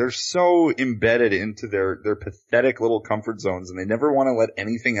that. They're so embedded into their pathetic little comfort zones, and they never want to let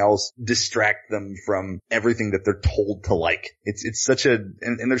anything else distract them from everything that they're told to like. It's such and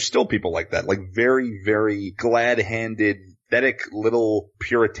there's still people like that, like very, very glad-handed, pathetic little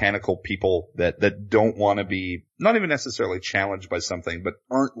puritanical people that don't want to be, not even necessarily challenged by something, but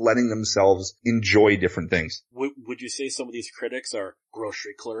aren't letting themselves enjoy different things. Would you say some of these critics are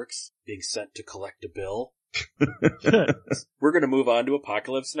grocery clerks being sent to collect a bill? We're going to move on to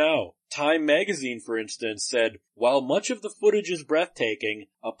Apocalypse Now. Time magazine, for instance, said, while much of the footage is breathtaking,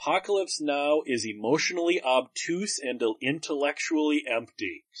 Apocalypse Now is emotionally obtuse and intellectually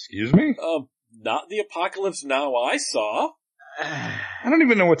empty. Excuse me? Not the Apocalypse Now I saw. I don't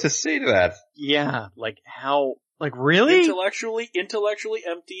even know what to say to that. Yeah, like how, like really? Intellectually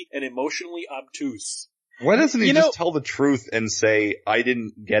empty and emotionally obtuse. Why doesn't he just tell the truth and say, I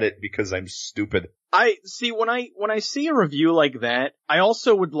didn't get it because I'm stupid? I see, when I see a review like that, I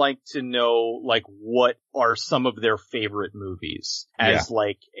also would like to know, like, what are some of their favorite movies as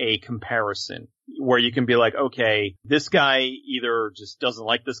like a comparison, where you can be like, okay, this guy either just doesn't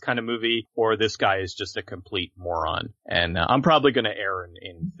like this kind of movie or this guy is just a complete moron. And I'm probably going to err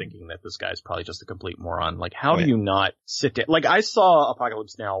in thinking that this guy is probably just a complete moron. Like, how do you not sit down? Like, I saw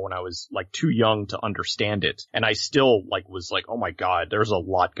Apocalypse Now when I was like too young to understand it, and I still like was like, oh my god, there's a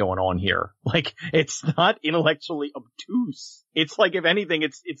lot going on here. Like, it's not intellectually obtuse. It's like, if anything,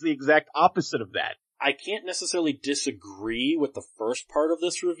 it's the exact opposite of that. I can't necessarily disagree with the first part of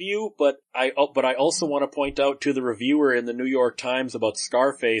this review, but I also want to point out to the reviewer in the New York Times about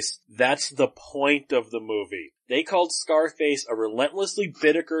Scarface, that's the point of the movie. They called Scarface a relentlessly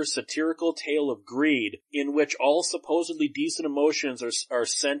bitter, satirical tale of greed, in which all supposedly decent emotions are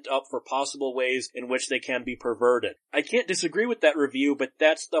sent up for possible ways in which they can be perverted. I can't disagree with that review, but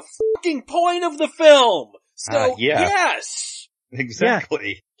that's the fucking point of the film! So, yes! Exactly.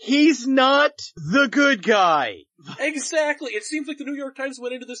 Yeah. He's not the good guy. Exactly. It seems like the New York Times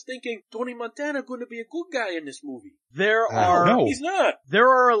went into this thinking, Tony Montana going to be a good guy in this movie. He's not. There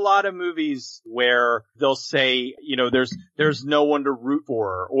are a lot of movies where they'll say, you know, there's no one to root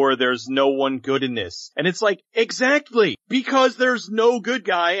for, or there's no one good in this. And it's like, exactly, because there's no good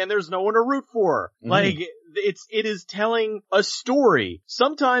guy and there's no one to root for. Mm-hmm. Like, it is telling a story.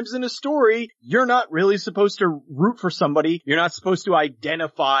 Sometimes in a story, you're not really supposed to root for somebody. You're not supposed to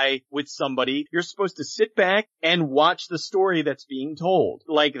identify with somebody. You're supposed to sit back and watch the story that's being told.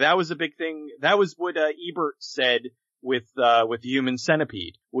 Like, that was a big thing. That was what Ebert said with Human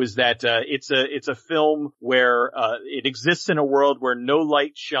Centipede, was that it's a film where it exists in a world where no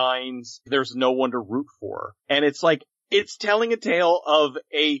light shines, there's no one to root for. And it's like, it's telling a tale of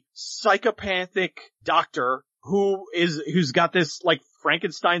a psychopathic doctor who's got this like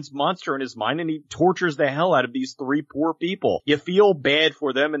Frankenstein's monster in his mind, and he tortures the hell out of these three poor people. You feel bad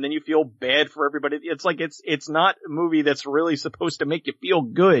for them, and then you feel bad for everybody. It's like, it's not a movie that's really supposed to make you feel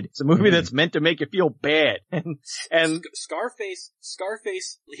good. It's a movie that's meant to make you feel bad. And Scarface,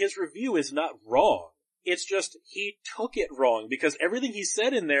 his review is not wrong. It's just, he took it wrong, because everything he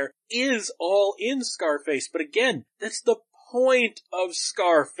said in there is all in Scarface. But again, that's the point of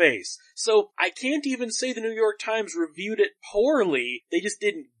Scarface. So I can't even say the New York Times reviewed it poorly. They just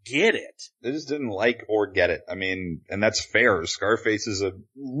didn't get it. They just didn't like or get it. I mean, and that's fair. Scarface is a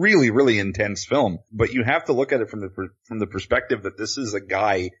really, really intense film, but you have to look at it from the perspective that this is a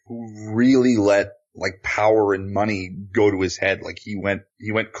guy who really let like power and money go to his head. Like he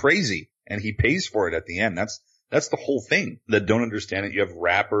went crazy, and he pays for it at the end. That's the whole thing. That don't understand it. You have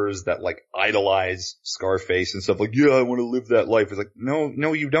rappers that like idolize Scarface and stuff like, yeah, I want to live that life. It's like,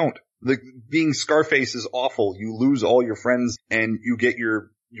 no, you don't. Like being Scarface is awful. You lose all your friends and you get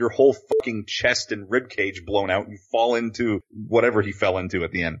your whole fucking chest and rib cage blown out and you fall into whatever he fell into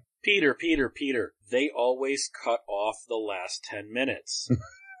at the end. Peter. They always cut off the last 10 minutes.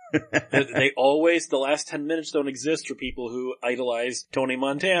 The last 10 minutes don't exist for people who idolize Tony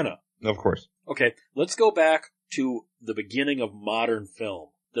Montana. Of course. Okay, let's go back to the beginning of modern film,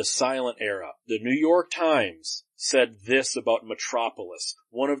 the silent era. The New York Times said this about Metropolis,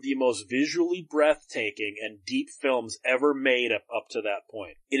 one of the most visually breathtaking and deep films ever made up to that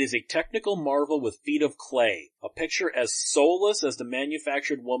point. It is a technical marvel with feet of clay, a picture as soulless as the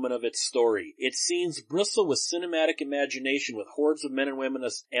manufactured woman of its story. Its scenes bristle with cinematic imagination with hordes of men and women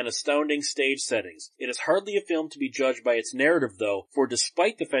and astounding stage settings. It is hardly a film to be judged by its narrative, though, for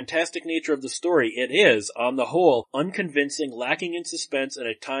despite the fantastic nature of the story, it is, on the whole, unconvincing, lacking in suspense, and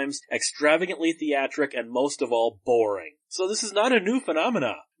at times extravagantly theatric, and most of all, boring. So this is not a new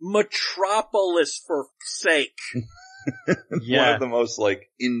phenomena. Metropolis, for sake. Yeah. One of the most like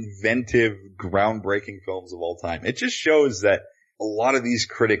inventive, groundbreaking films of all time. It just shows that a lot of these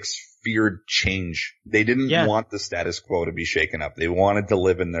critics feared change. They didn't want the status quo to be shaken up. They wanted to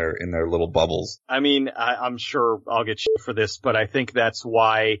live in their little bubbles. I mean, I'm sure I'll get shit for this, but I think that's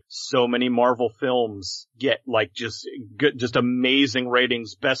why so many Marvel films get like just good, just amazing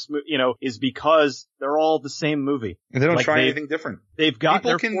ratings. Best, is because they're all the same movie. And they don't try anything different. They've got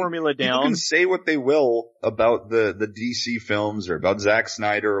their formula down. People can say what they will about the DC films or about Zack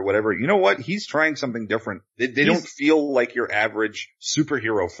Snyder or whatever. You know what? He's trying something different. They don't feel like your average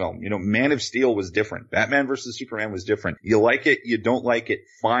superhero film. Man of Steel was different. Batman vs. Superman was different. You like it, you don't like it,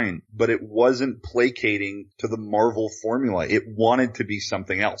 fine. But it wasn't placating to the Marvel formula. It wanted to be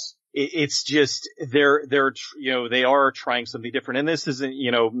something else. It's just, they are trying something different. And this isn't,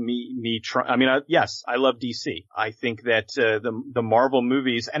 me trying, I mean, yes, I love DC. I think that, the Marvel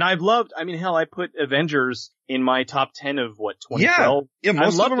movies, and I put Avengers in my top 10 of 2012. Yeah,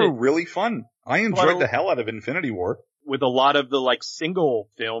 most of them are really fun. I enjoyed the hell out of Infinity War. With a lot of the like single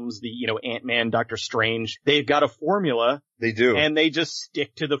films, the, Ant-Man, Doctor Strange, they've got a formula. They do. And they just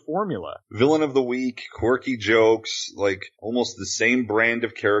stick to the formula. Villain of the week, quirky jokes, like almost the same brand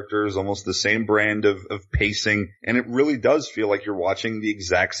of characters, almost the same brand of pacing. And it really does feel like you're watching the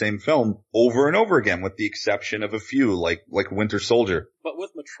exact same film over and over again, with the exception of a few, like Winter Soldier. But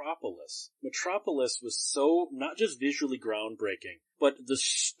with Metropolis was so not just visually groundbreaking, but the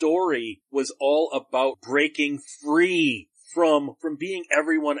story was all about breaking free from being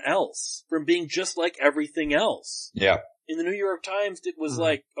everyone else, from being just like everything else. Yeah. In the New York Times, it was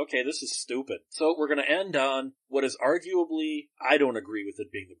like, okay, this is stupid. So we're going to end on what is arguably, I don't agree with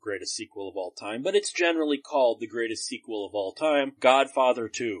it being the greatest sequel of all time, but it's generally called the greatest sequel of all time, Godfather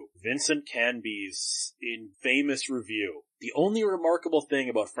 2. Vincent Canby's famous review. The only remarkable thing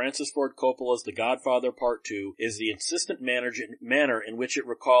about Francis Ford Coppola's The Godfather Part 2 is the insistent manner in which it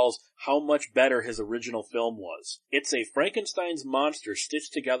recalls how much better his original film was. It's a Frankenstein's monster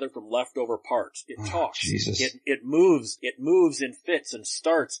stitched together from leftover parts. It talks. Jesus. It moves in fits and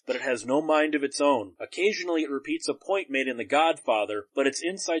starts, but it has no mind of its own. Occasionally it repeats a point made in The Godfather, but its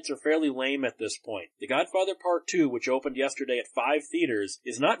insights are fairly lame at this point. The Godfather Part 2, which opened yesterday at 5 theaters,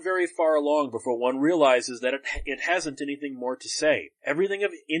 is not very far along before one realizes that it hasn't anything more to say. Everything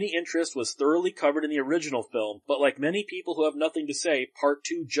of any interest was thoroughly covered in the original film, but like many people who have nothing to say, Part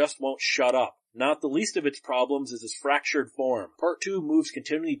 2 just won't shut up. Not the least of its problems is its fractured form. Part 2 moves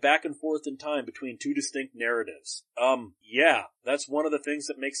continually back and forth in time between two distinct narratives. Yeah, that's one of the things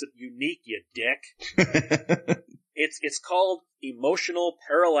that makes it unique, you dick. It's called emotional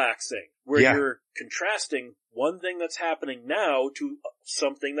parallaxing, where you're contrasting one thing that's happening now to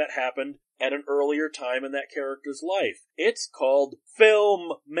something that happened at an earlier time in that character's life. It's called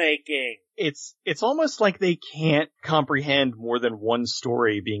filmmaking. It's almost like they can't comprehend more than one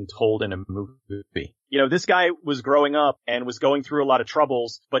story being told in a movie. This guy was growing up and was going through a lot of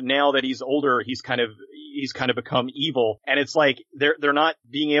troubles, but now that he's older, he's kind of become evil. And it's like they're not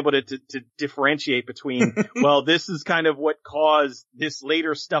being able to differentiate between, well, this is kind of what caused this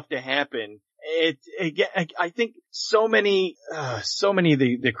later stuff to happen. I think so many of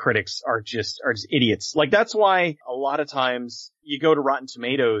the critics are just idiots. Like, that's why a lot of times you go to Rotten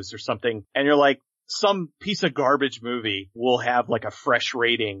Tomatoes or something and you're like, some piece of garbage movie will have like a fresh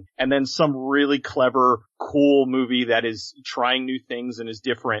rating, and then some really clever, cool movie that is trying new things and is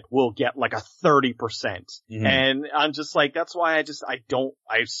different will get like a 30%. Mm-hmm. And I'm just like, that's why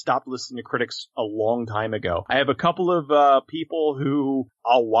I stopped listening to critics a long time ago. I have a couple of people who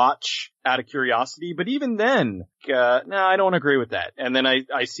I'll watch out of curiosity, but even then, no, I don't agree with that. And then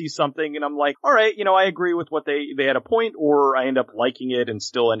I see something and I'm like, all right, I agree with what they had a point, or I end up liking it and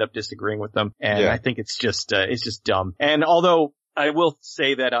still end up disagreeing with them. And I think it's just dumb. And although I will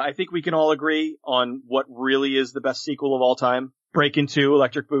say that I think we can all agree on what really is the best sequel of all time. Breakin' 2,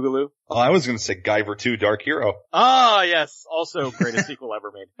 Electric Boogaloo. Oh, I was going to say Guyver 2, Dark Hero. Ah, yes. Also greatest sequel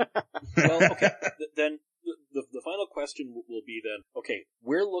ever made. Well, okay. Then the final question will be then, okay,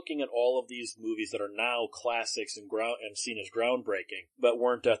 we're looking at all of these movies that are now classics and seen as groundbreaking, but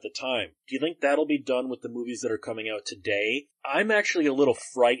weren't at the time. Do you think that'll be done with the movies that are coming out today? I'm actually a little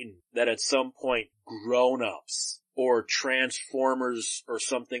frightened that at some point Grown Ups or Transformers or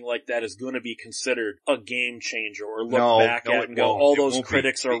something like that is going to be considered a game changer, or look back at and go, all those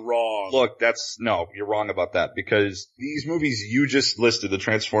critics are wrong. Look, you're wrong about that, because these movies you just listed, the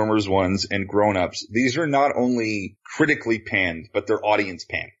Transformers ones and Grown Ups, these are not only critically panned, but they're audience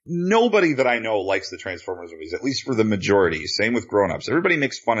panned. Nobody that I know likes the Transformers movies, at least for the majority. Same with Grown Ups. Everybody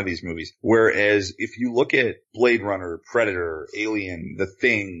makes fun of these movies. Whereas if you look at Blade Runner, Predator, Alien, The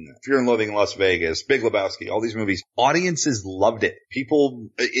Thing, Fear and Loathing in Las Vegas, Big Lebowski, all these movies, audiences loved it.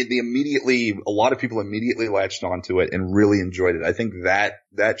 A lot of people immediately latched onto it and really enjoyed it. I think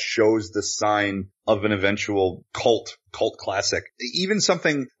that shows the sign of an eventual cult classic. Even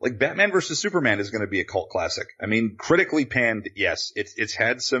something like Batman vs. Superman is going to be a cult classic. I mean, critically panned, yes, it's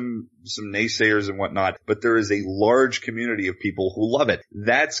had some naysayers and whatnot, but there is a large community of people who love it.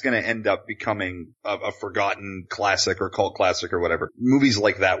 That's going to end up becoming a forgotten classic or cult classic or whatever. Movies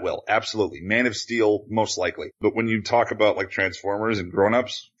like that will, absolutely. Man of Steel, most likely. But when you talk about like Transformers and Grown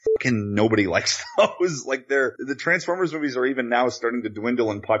Ups, fucking nobody likes those. Like, the Transformers movies are even now starting to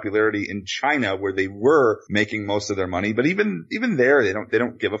dwindle in popularity in China, where they were making most of their money. But even there, they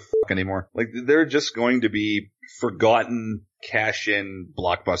don't give a fuck anymore. Like, they're just going to be forgotten cash-in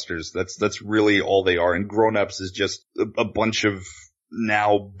blockbusters. That's really all they are. And Grown Ups is just a bunch of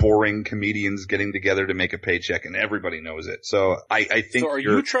now boring comedians getting together to make a paycheck, and everybody knows it. So I think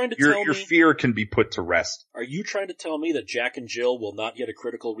you trying to tell me your fear can be put to rest. Are you trying to tell me that Jack and Jill will not get a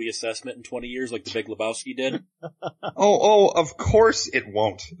critical reassessment in 20 years like The Big Lebowski did? Oh, of course it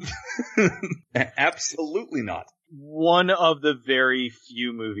won't. Absolutely not. One of the very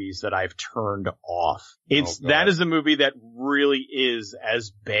few movies that I've turned off. That is a movie that really is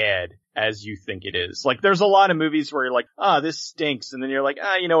as bad as you think it is. Like, there's a lot of movies where you're like, this stinks. And then you're like,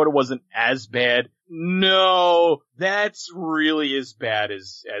 you know what? It wasn't as bad. No, that's really as bad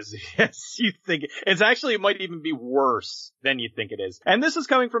as you think. It might even be worse than you think it is. And this is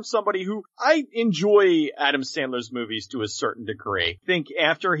coming from somebody who, I enjoy Adam Sandler's movies to a certain degree. I think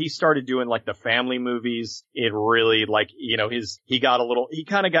after he started doing like the family movies, it really he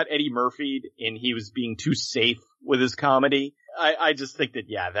kind of got Eddie Murphy'd, and he was being too safe with his comedy. I just think that,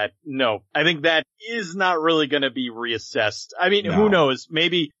 I think that is not really going to be reassessed. I mean, Who knows?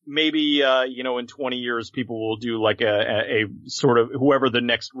 Maybe, in 20 years, people will do like a sort of, whoever the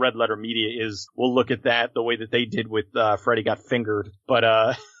next Red Letter Media is, will look at that the way that they did with, Freddy Got Fingered. But,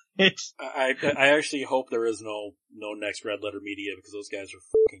 I actually hope there is no next Red Letter Media, because those guys are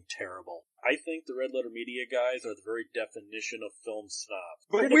fucking terrible. I think the Red Letter Media guys are the very definition of film snobs.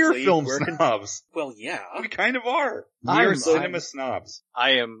 But we're film snobs. Well, yeah. We kind of are. We're cinema snobs.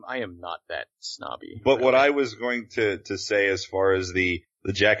 I am not that snobby. But really, what I was going to say as far as the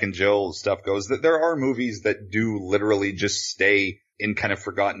Jack and Jill stuff goes, that there are movies that do literally just stay in kind of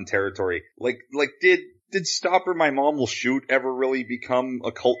forgotten territory. Like did Stopper My Mom Will Shoot ever really become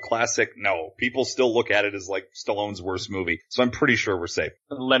a cult classic? No. People still look at it as like Stallone's worst movie. So I'm pretty sure we're safe.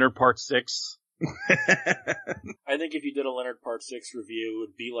 Leonard Part 6. I think if you did a Leonard Part 6 review, it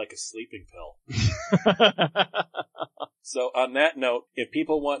would be like a sleeping pill. So on that note, if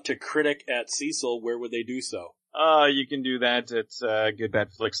people want to critic at Cecil, where would they do so? You can do that at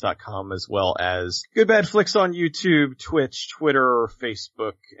goodbadflix.com, as well as Good Bad Flicks on YouTube, Twitch, Twitter,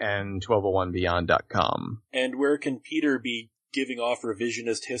 Facebook, and 1201beyond.com. And where can Peter be giving off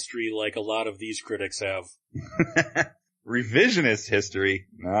revisionist history like a lot of these critics have? Revisionist history?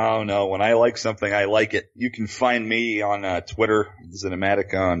 No. When I like something, I like it. You can find me on Twitter,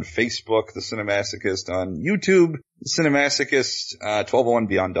 Cinematic, on Facebook, The Cinemasochist, on YouTube, Cinemasochist,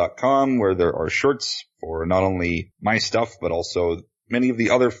 1201beyond.com, where there are shorts for not only my stuff, but also many of the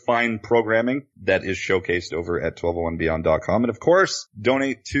other fine programming that is showcased over at 1201beyond.com. And of course,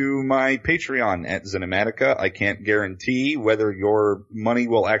 donate to my Patreon at Cinematica. I can't guarantee whether your money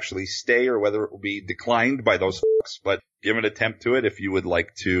will actually stay or whether it will be declined by those folks, but give an attempt to it if you would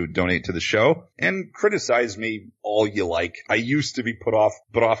like to donate to the show, and criticize me all you like. I used to be put off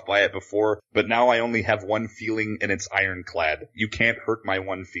by it before, but now I only have one feeling and it's ironclad. You can't hurt my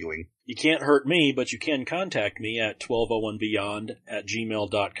one feeling. You can't hurt me, but you can contact me at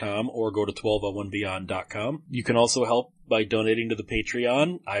 1201beyond@gmail.com or go to 1201beyond.com. You can also help by donating to the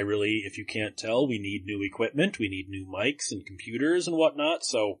Patreon. If you can't tell, we need new equipment. We need new mics and computers and whatnot,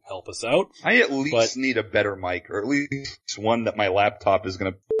 so help us out. I at least need a better mic, or at least one that my laptop is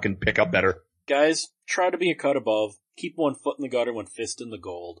going to fucking pick up better. Guys, try to be a cut above. Keep one foot in the gutter, one fist in the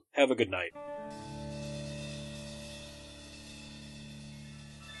gold. Have a good night.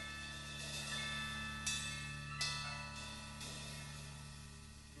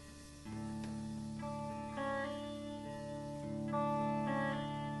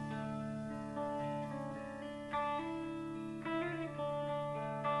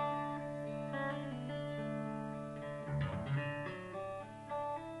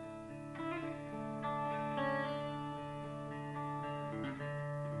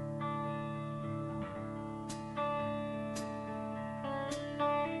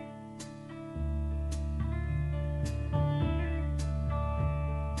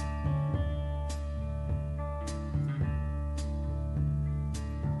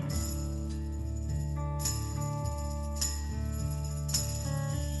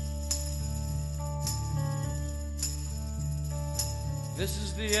 This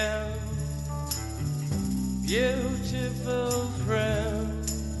is the end, beautiful friend.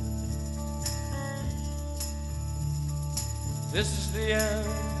 This is the end,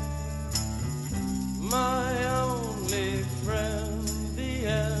 my only friend. The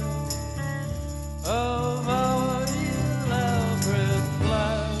end of our elaborate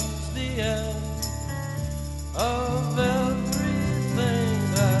plans. The end of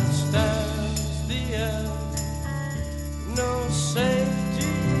everything that stands. The end, no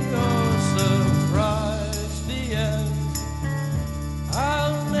safety or surprise. The end,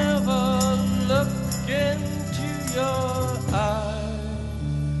 I'll never look into your eyes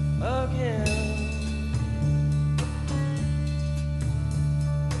again.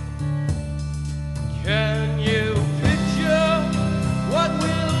 Can you picture what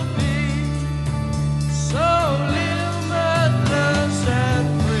will be so limitless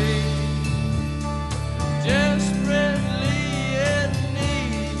and free? Desperately in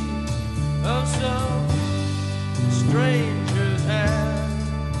need of some stranger's hand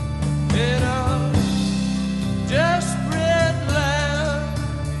in a desperate land.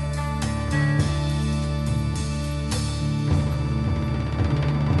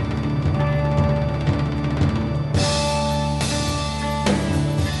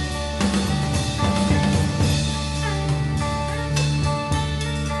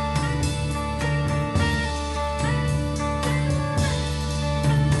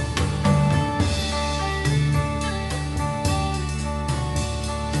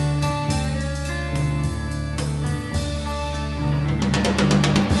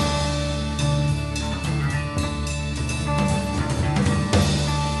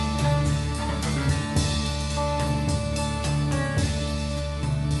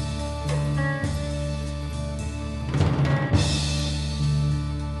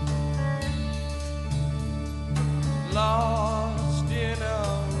 Lost in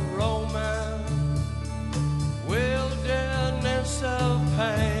a romance, wilderness of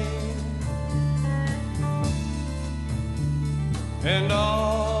pain, and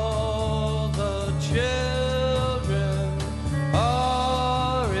all the children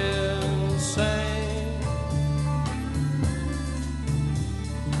are insane.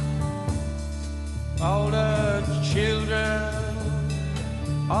 All the children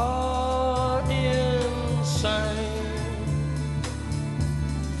are insane.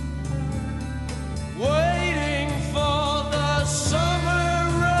 Waiting for the summer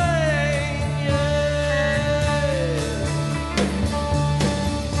rain, yeah.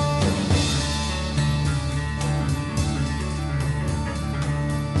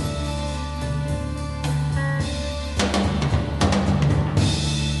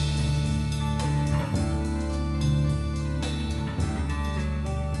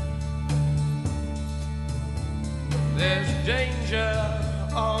 There's danger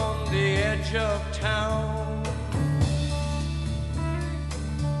on the edge of town.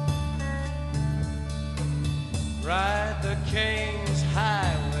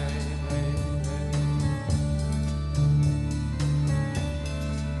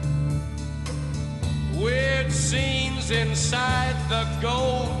 lives inside the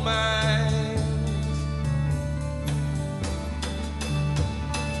gold mine.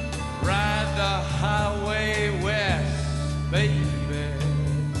 Ride the highway west, baby.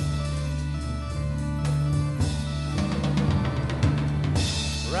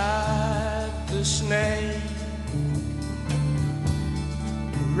 Ride the snake,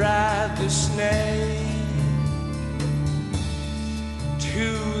 ride the snake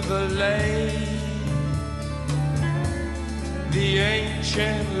to the lake, the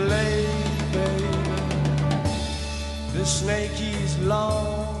ancient lake, baby. The snake is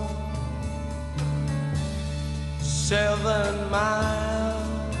long, 7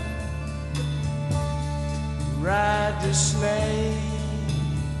 miles. Ride the snake.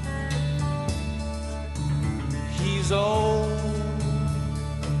 He's old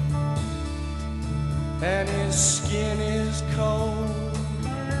and his skin is cold.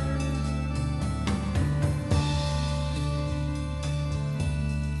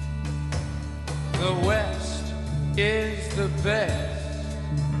 The West is the best.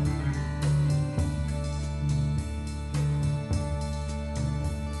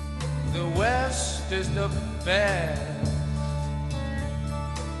 The West is the best.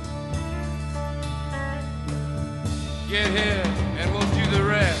 Get here and we'll do the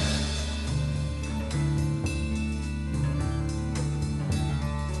rest.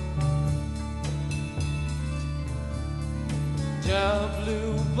 The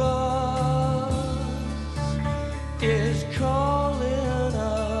blue bus is calling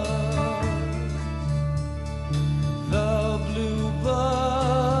us. The blue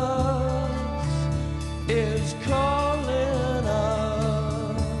bus is calling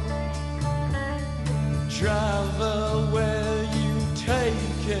us. Travel, where you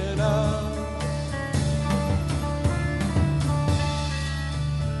taking us?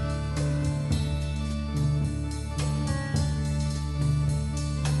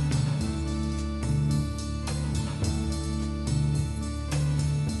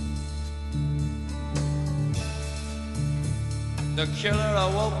 The killer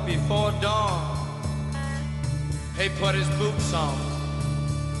awoke before dawn. He put his boots on.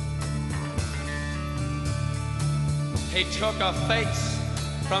 He took a face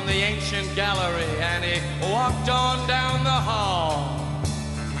from the ancient gallery and he walked on down the hall.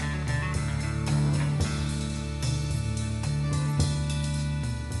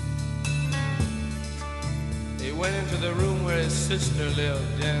 He went into the room where his sister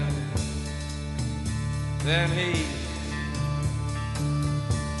lived, and then he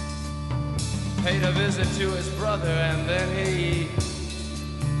paid a visit to his brother, and then he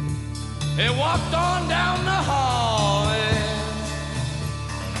walked on down the hall,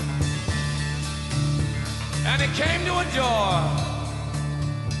 and he came to a door,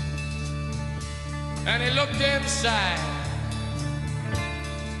 and he looked inside.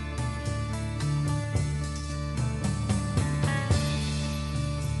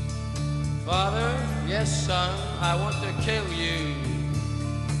 Father, yes, son, I want to kill you.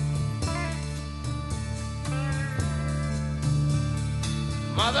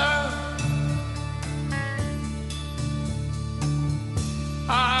 Mother,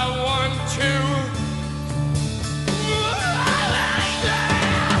 I want to.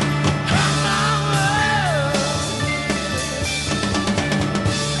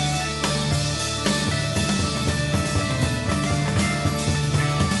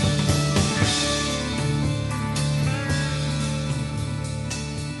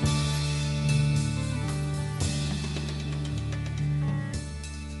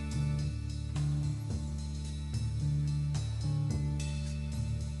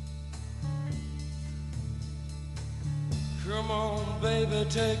 Come on, baby,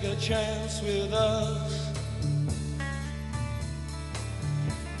 take a chance with us.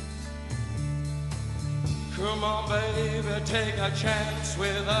 Come on, baby, take a chance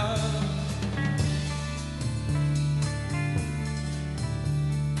with us.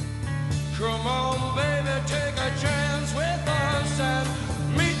 Come on, baby, take a chance with us and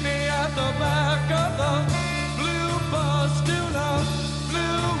meet me at the back of the blue bus. Do not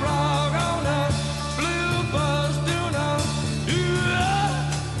blue rock on us. Blue bus, do not.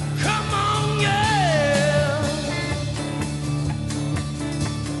 Come on, yeah.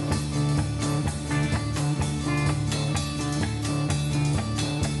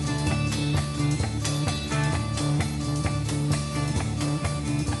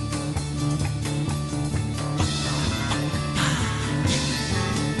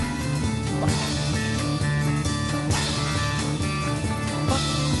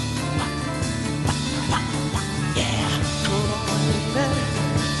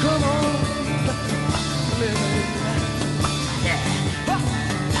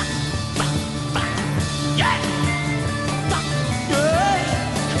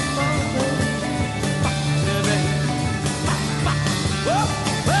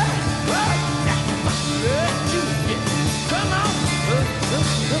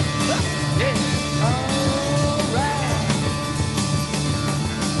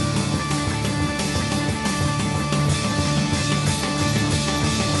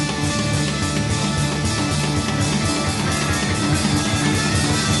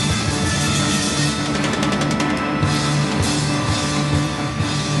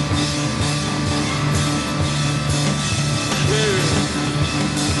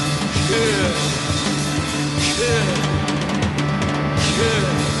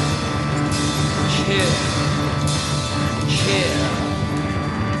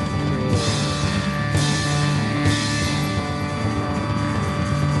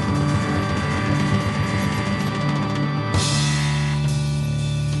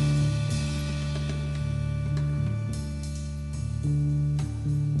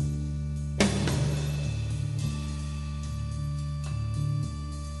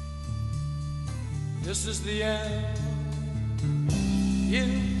 This is the end,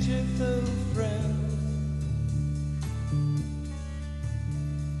 beautiful friend.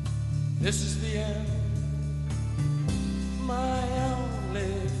 This is the end, my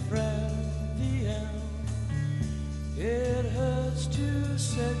only friend. The end. It hurts to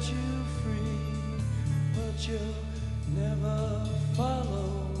set you free, but you'll never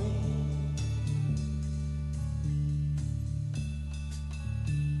follow me.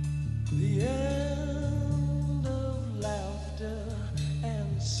 The end of laughter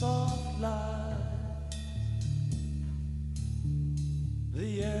and soft lies.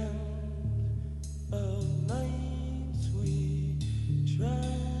 The end of nights we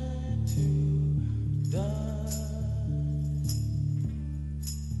tried to die.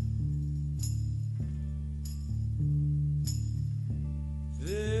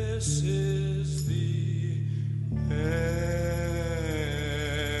 This is the end.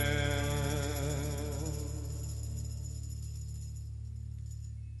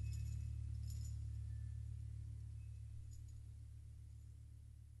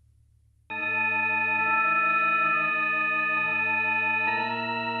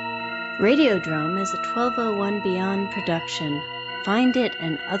 Radiodrome is a 1201 Beyond production. Find it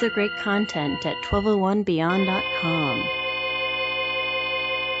and other great content at 1201beyond.com.